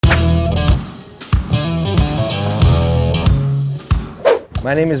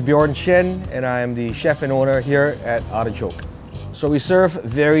My name is Bjorn Shen and I am the chef and owner here at Artichoke. So we serve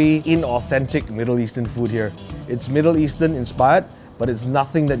very inauthentic Middle Eastern food here. It's Middle Eastern inspired, but it's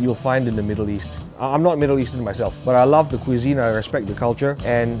nothing that you'll find in the Middle East. I'm not Middle Eastern myself, but I love the cuisine, I respect the culture,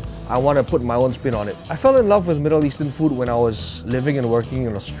 and I want to put my own spin on it. I fell in love with Middle Eastern food when I was living and working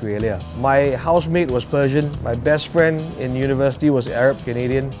in Australia. My housemate was Persian, my best friend in university was Arab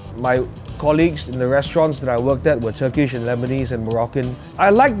Canadian, my colleagues in the restaurants that I worked at were Turkish and Lebanese and Moroccan.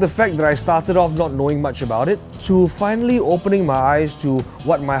 I like the fact that I started off not knowing much about it, to finally opening my eyes to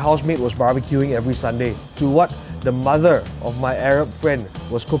what my housemate was barbecuing every Sunday, to what the mother of my Arab friend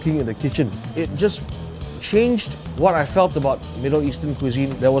was cooking in the kitchen. It just changed what I felt about Middle Eastern cuisine.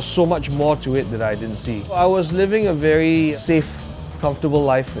 There was so much more to it that I didn't see. I was living a very safe, comfortable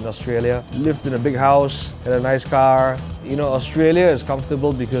life in Australia. Lived in a big house, had a nice car. You know, Australia is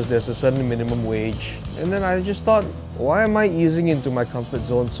comfortable because there's a certain minimum wage. And then I just thought, why am I easing into my comfort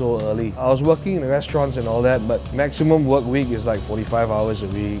zone so early? I was working in restaurants and all that, but maximum work week is like 45 hours a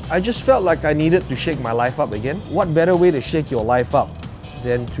week. I just felt like I needed to shake my life up again. What better way to shake your life up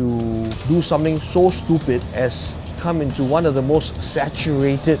than to do something so stupid as come into one of the most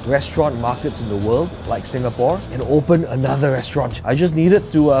saturated restaurant markets in the world, like Singapore, and open another restaurant. I just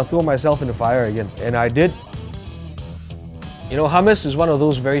needed to throw myself in the fire again, and I did. You know, hummus is one of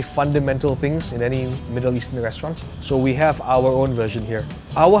those very fundamental things in any Middle Eastern restaurant. So we have our own version here.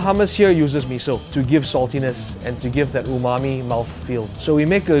 Our hummus here uses miso to give saltiness and to give that umami mouthfeel. So we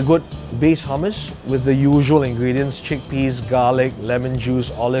make a good base hummus with the usual ingredients: chickpeas, garlic, lemon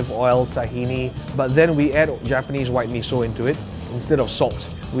juice, olive oil, tahini. But then we add Japanese white miso into it instead of salt.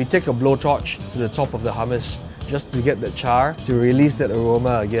 We take a blowtorch to the top of the hummus just to get the char to release that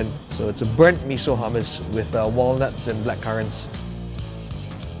aroma again. So it's a burnt miso hummus with walnuts and blackcurrants.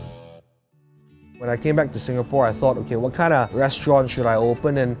 When I came back to Singapore, I thought, okay, what kind of restaurant should I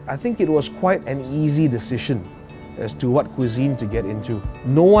open? And I think it was quite an easy decision as to what cuisine to get into.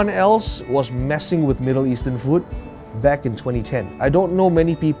 No one else was messing with Middle Eastern food back in 2010. I don't know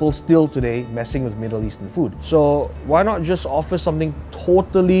many people still today messing with Middle Eastern food. So why not just offer something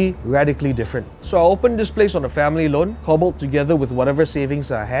totally radically different? So I opened this place on a family loan, cobbled together with whatever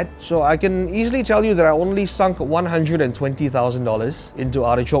savings I had. So I can easily tell you that I only sunk $120,000 into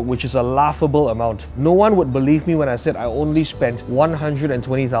Artichoke, which is a laughable amount. No one would believe me when I said I only spent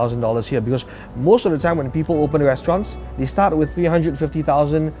 $120,000 here, because most of the time when people open restaurants, they start with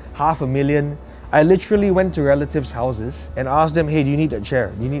 $350,000, $500,000. I literally went to relatives' houses and asked them, hey, do you need a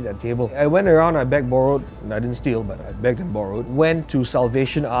chair? Do you need a table? I went around, I begged, borrowed, and I didn't steal, but I begged and borrowed. Went to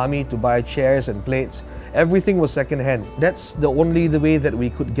Salvation Army to buy chairs and plates. Everything was second-hand. That's the only way that we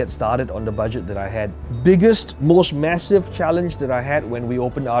could get started on the budget that I had. Biggest, most massive challenge that I had when we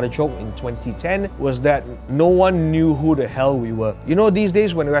opened Artichoke in 2010 was that no one knew who the hell we were. You know, these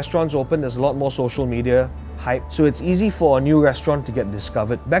days when restaurants open, there's a lot more social media hype, so it's easy for a new restaurant to get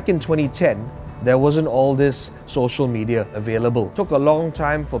discovered. Back in 2010, there wasn't all this social media available. It took a long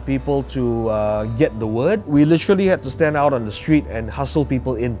time for people to get the word. We literally had to stand out on the street and hustle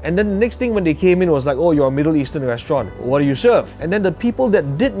people in. And then the next thing when they came in was like, oh, you're a Middle Eastern restaurant. What do you serve? And then the people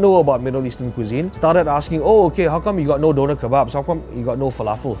that did know about Middle Eastern cuisine started asking, oh, okay, how come you got no doner kebabs? How come you got no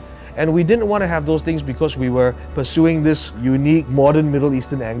falafel? And we didn't want to have those things because we were pursuing this unique modern Middle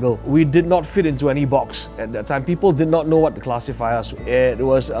Eastern angle. We did not fit into any box at that time. People did not know what to classify us. It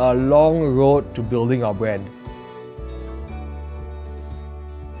was a long road to building our brand.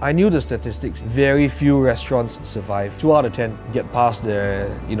 I knew the statistics. Very few restaurants survive. 2 out of 10 get past their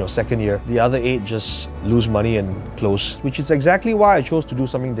second year. The other 8 just lose money and close, which is exactly why I chose to do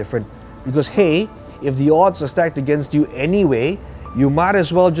something different. Because hey, if the odds are stacked against you anyway, you might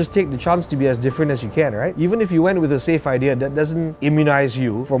as well just take the chance to be as different as you can, right? Even if you went with a safe idea, that doesn't immunize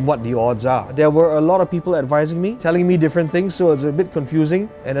you from what the odds are. There were a lot of people advising me, telling me different things, so it's a bit confusing.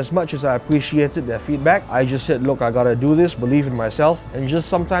 And as much as I appreciated their feedback, I just said, look, I gotta do this, believe in myself, and just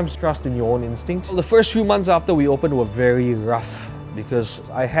sometimes trust in your own instinct. So the first few months after we opened were very rough, because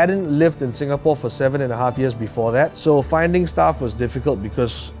I hadn't lived in Singapore for 7.5 years before that. So finding staff was difficult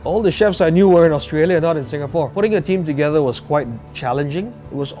because all the chefs I knew were in Australia, not in Singapore. Putting a team together was quite challenging.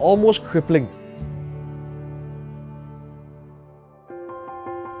 It was almost crippling.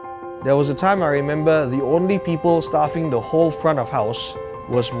 There was a time I remember the only people staffing the whole front of house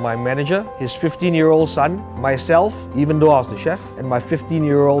was my manager, his 15-year-old son, myself, even though I was the chef, and my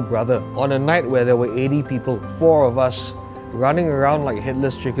 15-year-old brother. On a night where there were 80 people, 4 of us running around like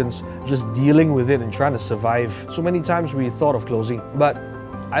headless chickens, just dealing with it and trying to survive. So many times we thought of closing. But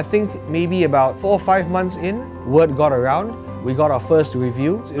I think maybe about 4 or 5 months in, word got around. We got our first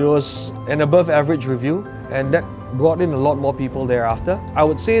review. It was an above average review, and that brought in a lot more people thereafter. I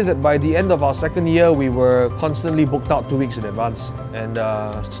would say that by the end of our second year, we were constantly booked out 2 weeks in advance, and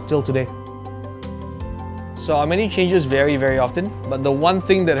still today. So our menu changes very often, but the one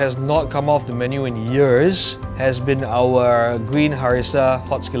thing that has not come off the menu in years has been our green harissa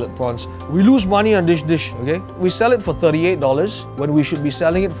hot skillet prawns. We lose money on this dish, okay? We sell it for $38 when we should be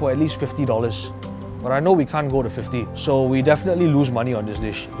selling it for at least $50. But I know we can't go to 50, so we definitely lose money on this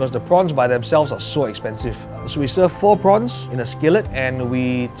dish because the prawns by themselves are so expensive. So we serve 4 prawns in a skillet, and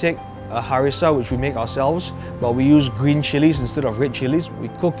we take a harissa which we make ourselves, but we use green chilies instead of red chilies. We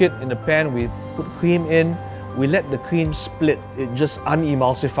cook it in the pan, we put cream in, we let the cream split. It just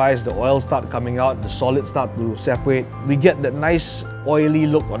unemulsifies, the oil start coming out, the solids start to separate. We get that nice oily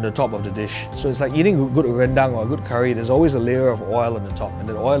look on the top of the dish. So it's like eating good rendang or a good curry. There's always a layer of oil on the top, and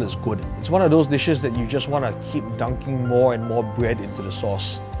that oil is good. It's one of those dishes that you just want to keep dunking more and more bread into the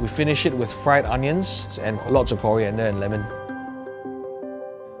sauce. We finish it with fried onions and lots of coriander and lemon.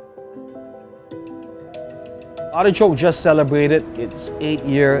 Artichoke just celebrated its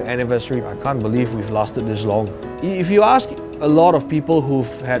 8-year anniversary. I can't believe we've lasted this long. If you ask a lot of people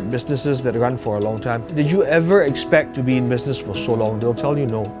who've had businesses that run for a long time, did you ever expect to be in business for so long? They'll tell you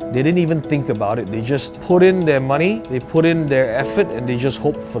no. They didn't even think about it. They just put in their money, they put in their effort, and they just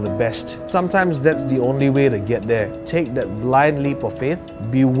hope for the best. Sometimes that's the only way to get there. Take that blind leap of faith,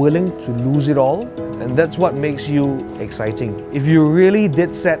 be willing to lose it all, and that's what makes you exciting. If you really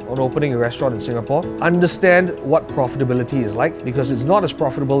did set on opening a restaurant in Singapore, understand what profitability is like, because it's not as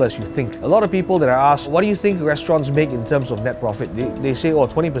profitable as you think. A lot of people that I ask, what do you think restaurants make in terms of net profit? They say, oh,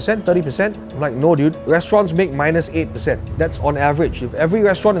 20%, 30%. I'm like, no dude, restaurants make minus 8%. That's on average. If every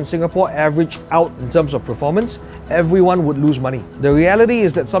restaurant in Singapore averaged out in terms of performance, everyone would lose money. The reality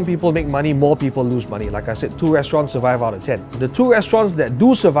is that some people make money, more people lose money. Like I said, 2 restaurants survive out of 10. The 2 restaurants that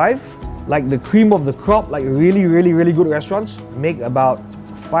do survive, like the cream of the crop, like really good restaurants, make about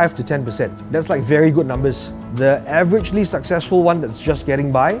 5 to 10%. That's like very good numbers. The averagely successful one that's just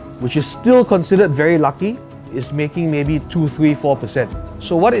getting by, which is still considered very lucky, is making maybe 2, 3, 4%.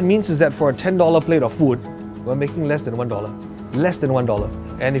 So what it means is that for a $10 plate of food, we're making less than $1. Less than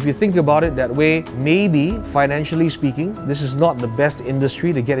 $1. And if you think about it that way, maybe, financially speaking, this is not the best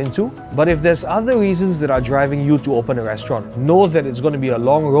industry to get into. But if there's other reasons that are driving you to open a restaurant, know that it's going to be a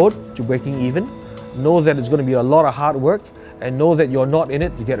long road to breaking even. Know that it's going to be a lot of hard work, and know that you're not in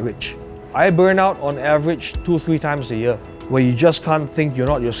it to get rich. I burn out on average 2-3 times a year, where you just can't think, you're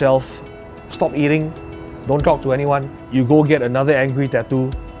not yourself, stop eating, don't talk to anyone, you go get another angry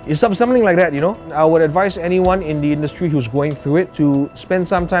tattoo. It's something like that, you know? I would advise anyone in the industry who's going through it to spend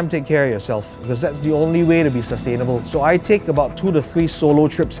some time to take care of yourself, because that's the only way to be sustainable. So I take about 2 to 3 solo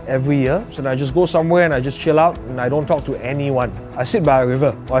trips every year. So I just go somewhere and I just chill out and I don't talk to anyone. I sit by a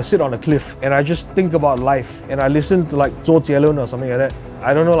river or I sit on a cliff and I just think about life, and I listen to like Zhou Jielun or something like that.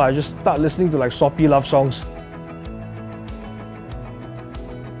 I don't know, I just start listening to like soppy love songs.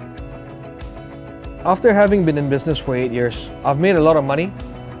 After having been in business for 8 years, I've made a lot of money,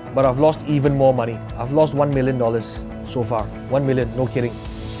 but I've lost even more money. I've lost $1 million so far. 1 million, no kidding.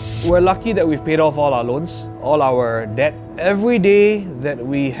 We're lucky that we've paid off all our loans, all our debt. Every day that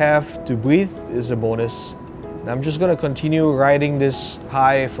we have to breathe is a bonus. And I'm just going to continue riding this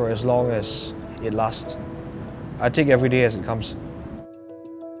high for as long as it lasts. I take every day as it comes.